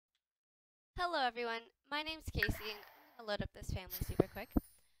Hello everyone, my name's Casey and I'm going to load up this family super quick.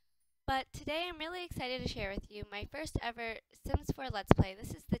 But today I'm really excited to share with you my first ever Sims 4 Let's Play.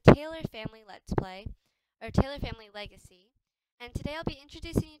 This is the Taylor Family Let's Play, or Taylor Family Legacy. And today I'll be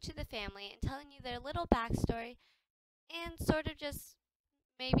introducing you to the family and telling you their little backstory and sort of just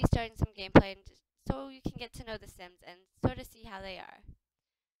maybe starting some gameplay and so you can get to know the Sims and sort of see how they are.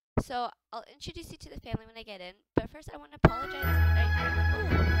 So I'll introduce you to the family when I get in, but first I want to apologize.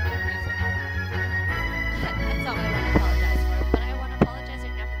 That's not what I want to apologize for, but I want to apologize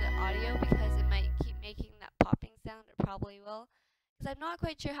right now for the audio because it might keep making that popping sound. It probably will, because I'm not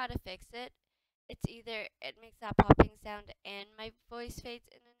quite sure how to fix it. It's either it makes that popping sound and my voice fades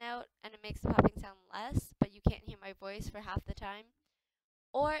in and out, and it makes the popping sound less, but you can't hear my voice for half the time,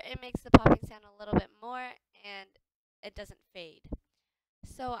 or it makes the popping sound a little bit more and it doesn't fade.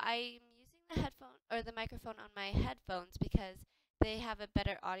 So I'm using the headphone or the microphone on my headphones because they have a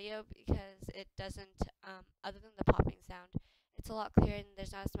better audio because it doesn't, other than the popping sound, it's a lot clearer and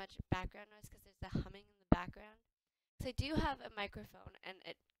there's not as much background noise because there's the humming in the background. So I do have a microphone and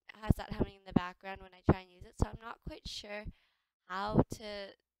it has that humming in the background when I try and use it, so I'm not quite sure how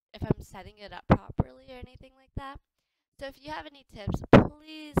to, if I'm setting it up properly or anything like that. So if you have any tips,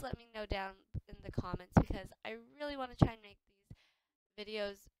 please let me know down in the comments because I really want to try and make these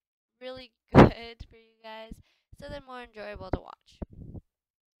videos really good for you guys so they're more enjoyable to watch.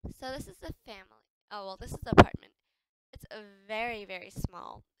 So this is the family. Oh, well, this is the apartment. It's a very, very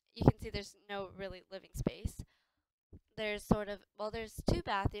small. You can see there's no really living space. There's there's 2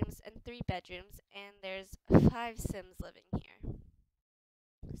 bathrooms and 3 bedrooms, and there's 5 Sims living here.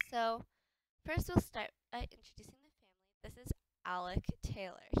 So first we'll start by introducing the family. This is Alec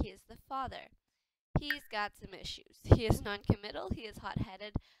Taylor. He is the father. He's got some issues. He is non-committal, he is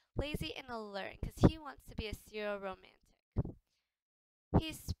hot-headed, lazy, and alluring because he wants to be a serial romantic.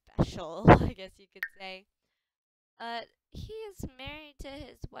 He's special, I guess you could say. He is married to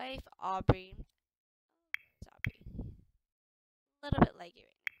his wife, Aubrey. Oh, Aubrey. A little bit leggy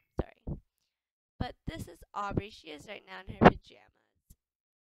right now, sorry. But this is Aubrey. She is right now in her pajamas.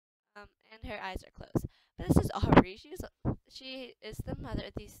 And her eyes are closed. But this is Aubrey. She is the mother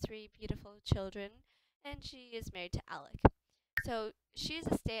of these 3 beautiful children, and she is married to Alec. So she's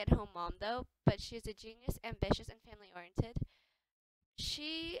a stay-at-home mom, though, but she's a genius, ambitious, and family-oriented.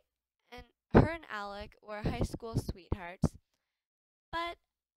 Her and Alec were high school sweethearts, but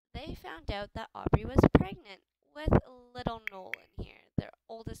they found out that Aubrey was pregnant with little Nolan here, their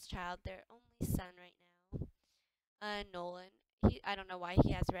oldest child, their only son right now. Nolan. I don't know why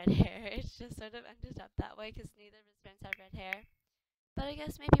he has red hair. It's just sort of ended up that way because neither of his parents have red hair. But I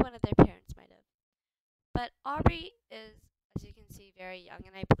guess maybe one of their parents might have. But Aubrey is, as you can see, very young,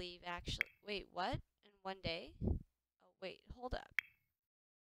 and I believe actually. Wait, what? In one day? Oh, wait, hold up.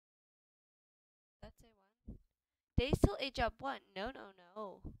 That's a one. They still age up one. No, no,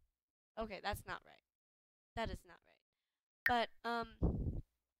 no. Okay, that's not right. That is not right. But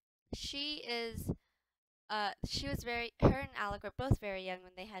she is. She was her and Alec were both very young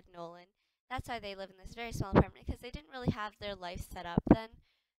when they had Nolan. That's why they live in this very small apartment, because they didn't really have their life set up then.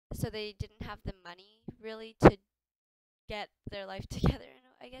 So they didn't have the money, really, to get their life together,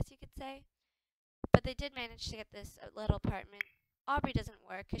 I guess you could say. But they did manage to get this little apartment. Aubrey doesn't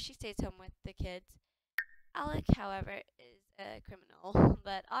work, because she stays home with the kids. Alec, however, is a criminal.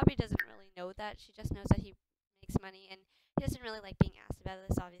 But Aubrey doesn't really know that. She just knows that he makes money, and he doesn't really like being asked about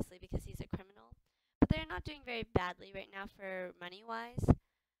this, obviously, because he's a criminal. But they're not doing very badly right now for money-wise.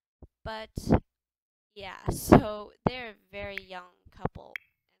 But, yeah, so they're a very young couple.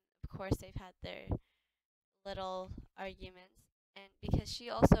 And, of course, they've had their little arguments. And because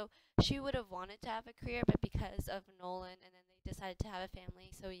she would have wanted to have a career, but because of Nolan, and then they decided to have a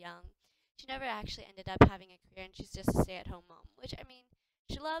family so young, she never actually ended up having a career, and she's just a stay-at-home mom. Which, I mean,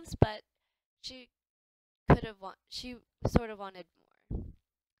 she loves, but she she sort of wanted more.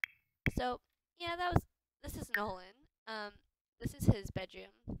 So, yeah, this is Nolan. This is his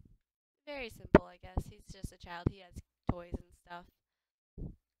bedroom. Very simple, I guess. He's just a child. He has toys and stuff.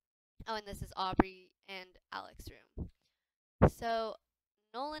 Oh, and this is Aubrey and Alex's room. So,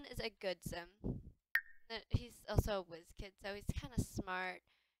 Nolan is a good sim. He's also a whiz kid, so he's kind of smart,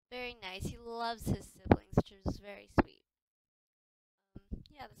 very nice. He loves his siblings, which is very sweet.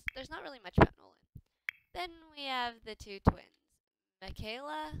 Yeah, there's not really much about Nolan. Then we have the 2 twins,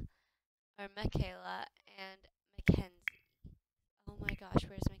 Michaela and Mackenzie. Oh my gosh,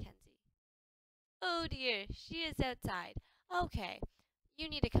 where's Mackenzie? Oh dear, she is outside. Okay, you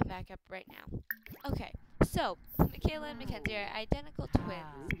need to come back up right now. Okay, so Michaela and Mackenzie are identical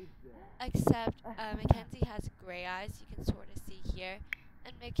twins, except Mackenzie has gray eyes, you can sort of see here,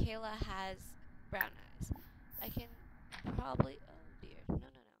 and Michaela has brown eyes. I can probably. Oh dear. No,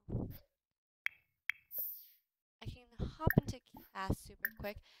 no, no. I can hop into cast super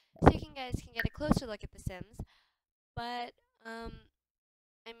quick so you guys can get a closer look at The Sims. But,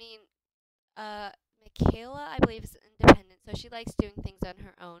 I mean, uh, Michaela, I believe, is independent, so she likes doing things on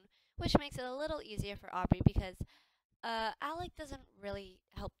her own, which makes it a little easier for Aubrey because Alec doesn't really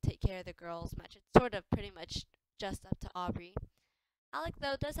help take care of the girls much. It's sort of pretty much just up to Aubrey. Alec,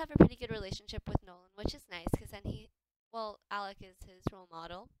 though, does have a pretty good relationship with Nolan, which is nice because then Alec is his role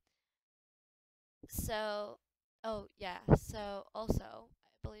model. So, oh yeah, so also, I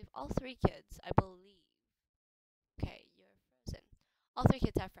believe all three kids, okay, you're frozen. All three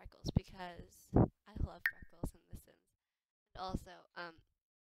kids have freckles because I love freckles in The Sims. And also,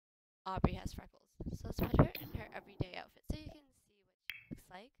 Aubrey has freckles. So let's put her in her everyday outfit so you can see what she looks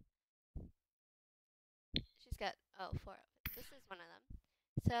like. She's got, four outfits. This is one of them.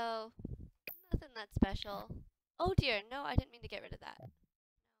 So, nothing that special. Oh dear, no, I didn't mean to get rid of that.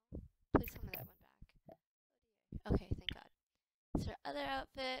 No, please tell me that went back. Okay, thank God. It's her other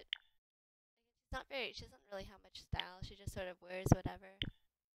outfit. She doesn't really have much style. She just sort of wears whatever.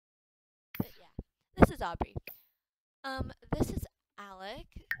 But yeah, this is Aubrey. This is Alec.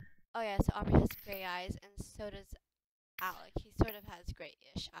 Oh yeah, so Aubrey has gray eyes, and so does Alec. He sort of has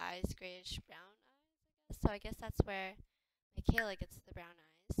grayish eyes, grayish brown eyes, I guess. So I guess that's where Michaela gets the brown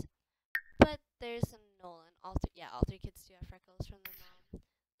eyes. But there's Nolan. All three kids do have freckles from their mom.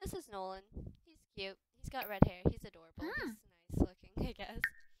 This is Nolan. He's cute. He's got red hair. He's adorable. He's nice looking, I guess.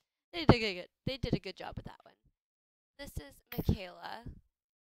 They did a good job with that one. This is Michaela.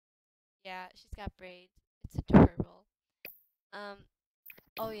 Yeah, she's got braids. It's adorable.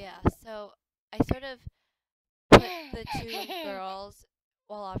 Oh yeah, so I sort of put the two girls,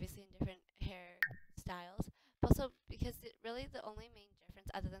 well, obviously in different hairstyles, but also because really the only main difference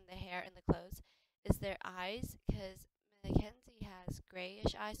other than the hair and the clothes is their eyes, because Mackenzie has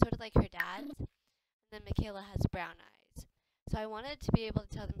grayish eyes, sort of like her dad's, and then Michaela has brown eyes. So I wanted to be able to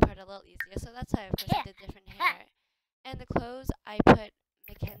tell them apart a little easier, so that's why of course I did different hair. And the clothes, I put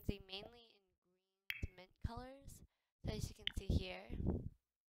Mackenzie mainly in greens, mint colors, so as you can see here.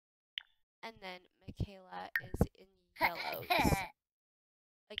 And then Michaela is in yellows.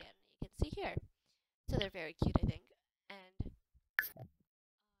 Again, you can see here. So they're very cute, I think. And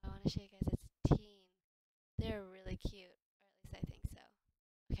I want to show you guys its teen. They're really cute, or at least I think so.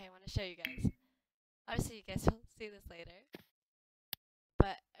 Okay, I want to show you guys. Obviously, you guys will see this later.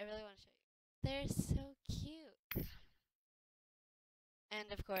 But I really want to show you. They're so cute.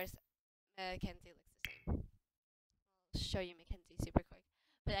 And of course, Mackenzie looks the same. I'll show you Mackenzie super quick.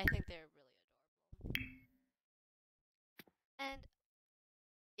 But I think they're really adorable. And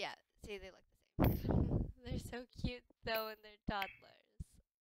yeah, see, they look the same. They're so cute though, and they're toddlers.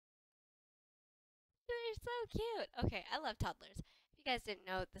 They're so cute. Okay, I love toddlers. If you guys didn't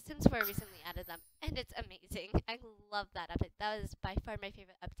know, The Sims 4 recently added them, and it's amazing. I love that update. That was by far my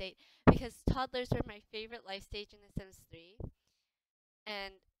favorite update because toddlers were my favorite life stage in The Sims 3.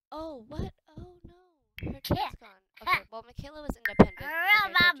 And oh, what? Oh no, her kid's gone. Okay, well, Michaela was independent, like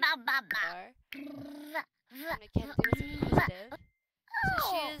I told you before. And Mackenzie was inquisitive. So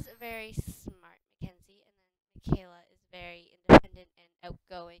she is very smart, Mackenzie, and then Michaela is very independent and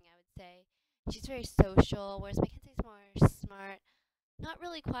outgoing, I would say. She's very social, whereas Mackenzie's more smart. Not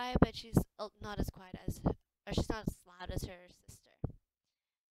really quiet, but she's not as quiet as, or she's not as loud as her sister.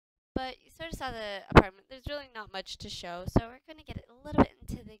 But you sort of saw the apartment. There's really not much to show, so we're going to get a little bit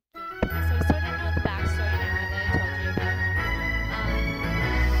into the game. So we sort of know the backstory now that I told you about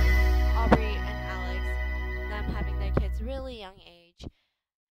Aubrey and Alex, them having their kids really young age.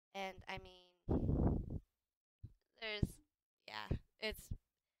 And I mean,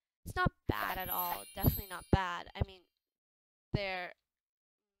 it's not bad at all. Definitely not bad. I mean, they're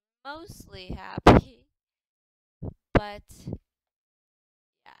mostly happy, but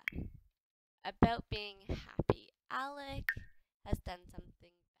yeah, about being happy. Alec has done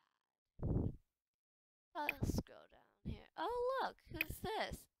something bad. I'll scroll down here. Oh look, who's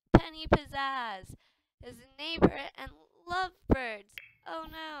this? Penny Pizzazz, his neighbor and lovebirds. Oh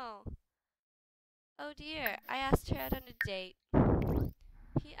no. Oh dear, I asked her out on a date.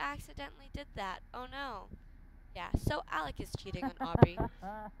 He accidentally did that. Oh no. Yeah, so Alec is cheating on Aubrey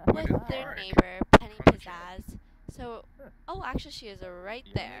with their neighbor, Penny Pizzazz. So, oh, actually she is right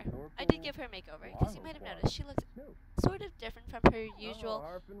there. I did give her a makeover, because you might have noticed she looks sort of different from her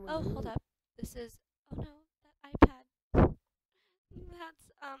usual. Oh, hold up. This is, oh no, that iPad.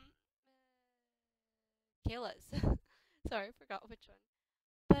 That's, Kayla's. Sorry, I forgot which one.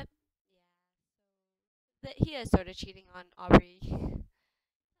 But, yeah, so he is sort of cheating on Aubrey.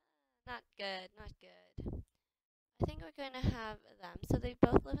 not good, not good. I think we're going to have them. So they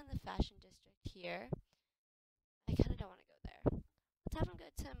both live in the fashion district here. I kind of don't want to go there. Let's have him go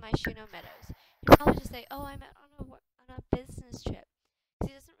to Maishuno Meadows. He'll probably just say, "Oh, I'm on a business trip." Because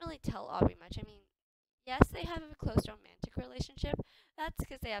he doesn't really tell Aubrey much. I mean, yes, they have a close romantic relationship. That's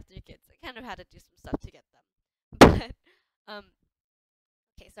because they have 3 kids. I kind of had to do some stuff to get them. But,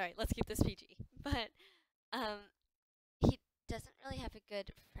 okay, sorry, let's keep this PG. But, he doesn't really have a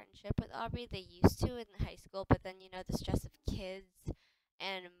good friendship with Aubrey. They used to in high school, but then, the stress of kids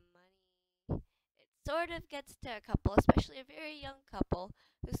and money, it sort of gets to a couple, especially a very young couple,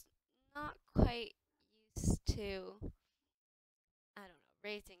 who's not quite used to, I don't know,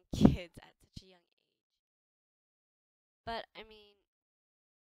 raising kids at such a young age. But, I mean,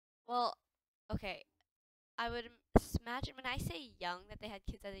 well, okay, I would imagine, when I say young, that they had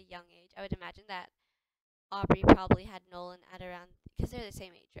kids at a young age, I would imagine that Aubrey probably had Nolan at around, because they're the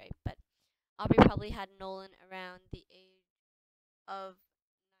same age, right? But Aubrey probably had Nolan around the age of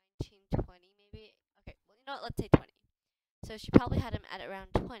 19, 20, maybe. Okay, well, let's say 20. So she probably had him at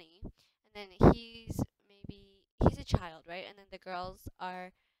around 20, and then he's a child, right? And then the girls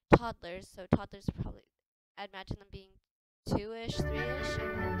are toddlers, so toddlers probably, I'd imagine them being 2-ish, 3-ish,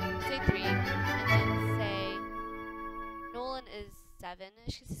 say 3, and then say Nolan is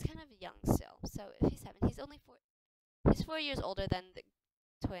 7-ish, because he's kind of young still. So if he's 7, he's 4 years older than the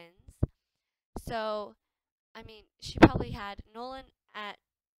twins. So, I mean, she probably had Nolan at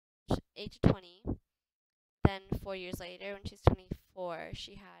age 20. Then 4 years later, when she's 24,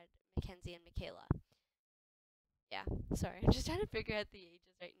 she had Mackenzie and Michaela. Yeah, sorry, I'm just trying to figure out the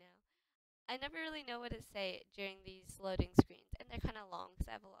ages right now. I never really know what to say during these loading screens, and they're kind of long because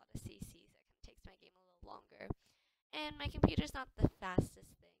I have a lot of CCs. That kind of takes my game a little longer. And my computer's not the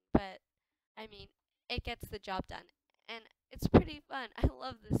fastest thing, but, I mean, it gets the job done. And it's pretty fun. I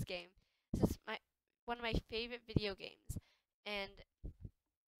love this game. This is one of my favorite video games. And,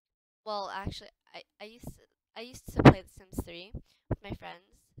 well, actually, I used to play The Sims 3 with my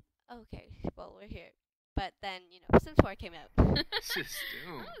friends. Okay, well, we're here. But then, Sims 4 came out.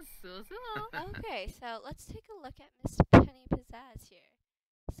 Okay, so let's take a look at Miss Penny Pizzazz here.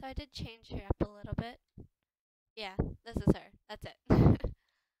 So I did change her up a little bit. Yeah, this is her. That's it.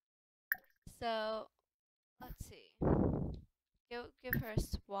 So, let's see. Give her a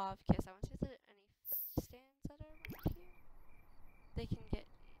suave kiss. I want to see if there are any food stands that are around here. They can get.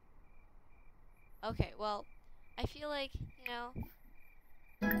 Okay, well, I feel like,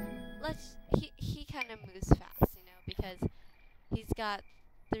 he kind of moves fast, because he's got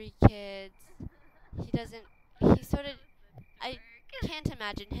 3 kids. He sort of, I can't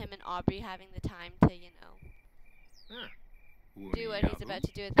imagine him and Aubrey having the time to, do what he's about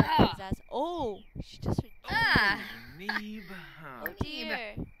to do with Penny Pizzazz. Oh, she just rejected. Oh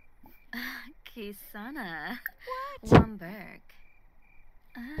dear. Kisana. What? Wamberg.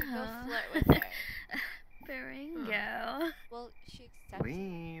 Go flirt with her. Baringo. Well, she accepts it.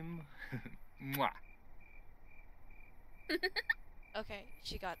 Leem. Mwah. Okay,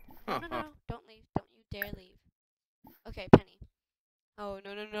 she got. No, don't leave. Don't you dare leave. Okay, Penny. Oh,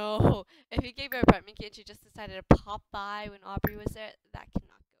 no. If you gave her apartment key and she just decided to pop by when Aubrey was there, that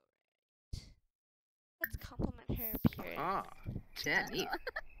cannot go right. Let's compliment her appearance. Jenny.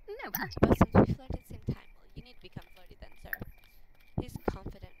 No. But since we flirted at the same time, well, you need to become flirty then, sir. He's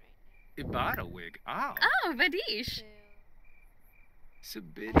confident right Ibada wig. Oh, Vadish. now.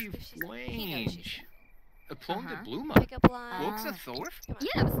 Sabidi Ask if she's- he knows she's flange. single. A plum de Uh-huh. bluma. Pick up line. Looks a thorf. Come on.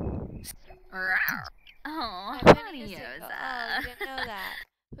 Yes. Rawr. Oh, My Penny is single. Oh, Honeyos. you didn't know that.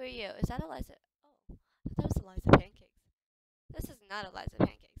 Who are you? Is that Eliza? Oh, I thought that was Eliza Pancakes. This is not Eliza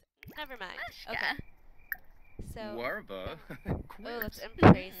Pancakes. Never mind. Okay. So, Warba. oh, let's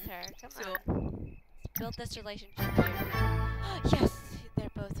embrace her. Come on. Let's build this relationship here. Yes,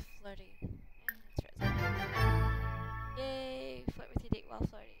 they're both flirty. And it's Rosa. Yay, flirt with your date while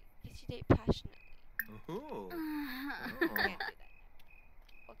flirting. Kiss your date passionately. Oh. Can't do that.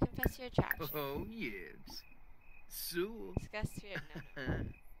 Well, confess your attraction. Oh, yes. So. Discuss your no.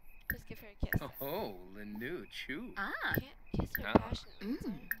 Just give her a kiss. Oh, Lenu Chu. Ah. Can't kiss her Ah. passionately. It's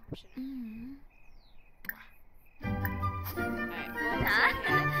only optional. Mm. Alright,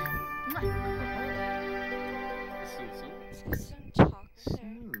 well, So. let's get some talk with her.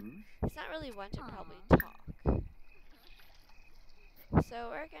 Smooth. He's not really one to Aw. probably talk. So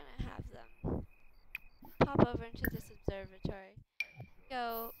we're gonna have them pop over into this observatory.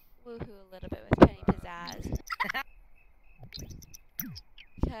 Go woohoo a little bit with Penny Pizzazz.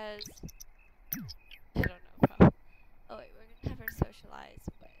 Because I don't know. Oh wait, we're gonna have her socialize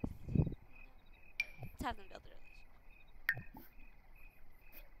with. Let's have them build a relationship.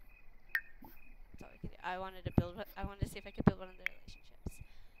 I wanted to build. I wanted to see if I could build one of their relationships.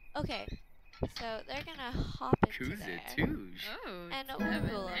 Okay, so they're gonna hop into Kuza there Touge. Oh, and seven, ooh a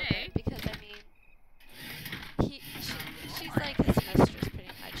little eh? bit because I mean, she's like his mistress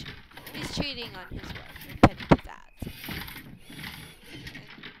pretty much. He's cheating on his wife with petty pizzazz.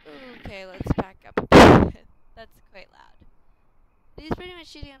 And, okay, let's back up a bit. That's quite loud. He's pretty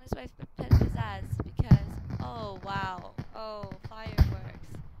much cheating on his wife with petty pizzazz because oh wow, oh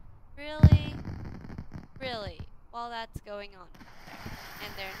fireworks, really, really. While that's going on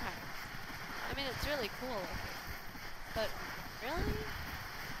and they're in Paris. I mean, it's really cool looking, but really?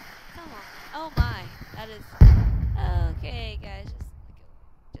 Come on. Oh my, that is okay, guys.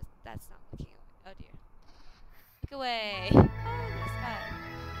 Just that's not looking away. Oh dear, look away. Oh, this guy.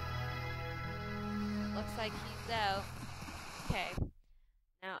 Looks like he's out. Okay.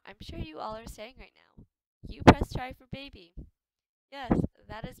 Now I'm sure you all are saying right now, you press try for baby. Yes,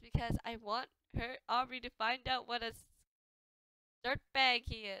 that is because I want Aubrey to find out what a dirtbag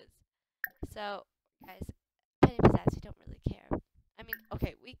he is. So, guys, Penny Pizzazz, we don't really care. I mean,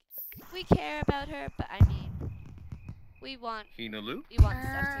 okay, we care about her, but I mean, we want Hinaloo? stuff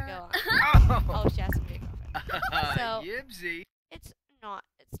to go on. Oh, she has to be a girlfriend. So Yibsy. it's not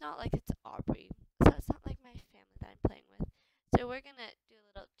like it's Aubrey. So it's not like my family that I'm playing with. So we're gonna do a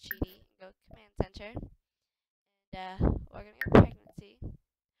little cheaty and go command center, and we're gonna go pregnancy.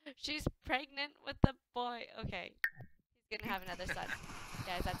 She's pregnant with the boy. Okay, he's gonna have another son.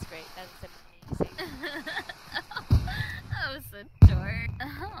 Guys, that's great. That's amazing. Oh, so dork.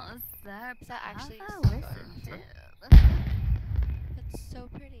 Oh, so Is that actually Papa so listen adorable? to. That's so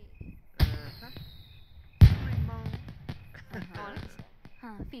pretty. Uh-huh. I wanted to say.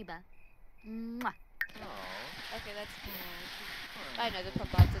 Huh, Phoeba. Mwah. Oh. Okay, that's cool. I know the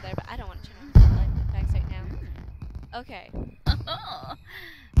pop-ups are there, but I don't want to turn on the light effects right now. Okay. Oh,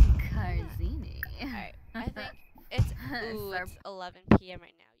 Carzini. Alright. I think it's ooh, Sir- it's 11 p.m.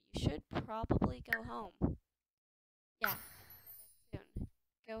 right now. You should probably go home. Yeah. Soon.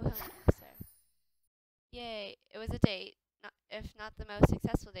 Go home, sir. Yay. It was a date. Not if not the most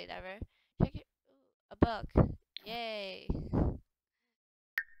successful date ever. Check it. Ooh, a book. Yay.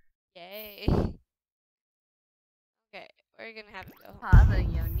 Yay. Okay, we're gonna have him go home. Papa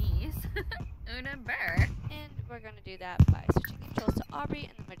Yonis. Una Burr. And we're gonna do that by switching controls to Aubrey,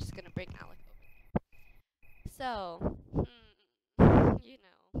 and then we're just gonna bring Alec over here. So, you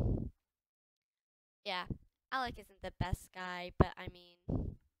know, yeah, Alec isn't the best guy, but I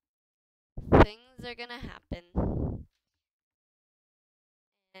mean, things are gonna happen,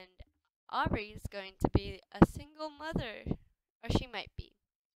 and Aubrey's going to be a single mother, or she might be.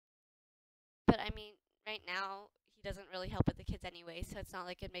 But I mean, right now, he doesn't really help with the kids anyway, so it's not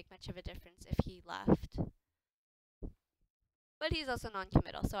like it'd make much of a difference if he left. But he's also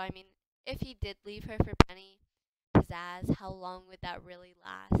non-committal, so I mean, if he did leave her for Penny Pizzazz, how long would that really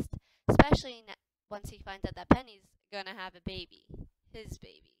last? Especially once he finds out that Penny's gonna have a baby, his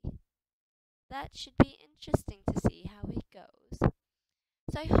baby. That should be interesting to see how it goes.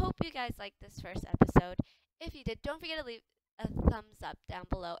 So I hope you guys liked this first episode. If you did, don't forget to leave a thumbs up down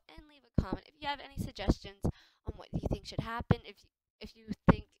below and leave a comment if you have any suggestions on what you think should happen. If you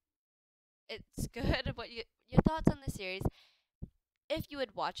think it's good, what your thoughts on the series. If you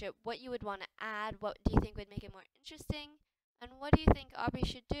would watch it, what you would want to add, what do you think would make it more interesting, and what do you think Aubrey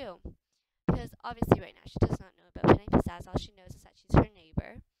should do? Because obviously right now she does not know about Penny Pizzazz. All she knows is that she's her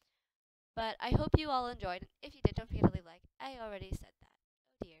neighbor. But I hope you all enjoyed. If you did, don't forget to leave a like. I already said that.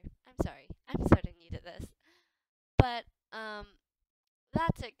 Oh dear. I'm sorry. I'm sort of new to this. But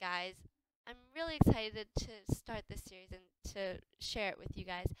that's it, guys. I'm really excited to start this series and to share it with you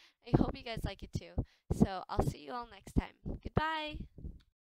guys. I hope you guys like it too. So I'll see you all next time. Goodbye.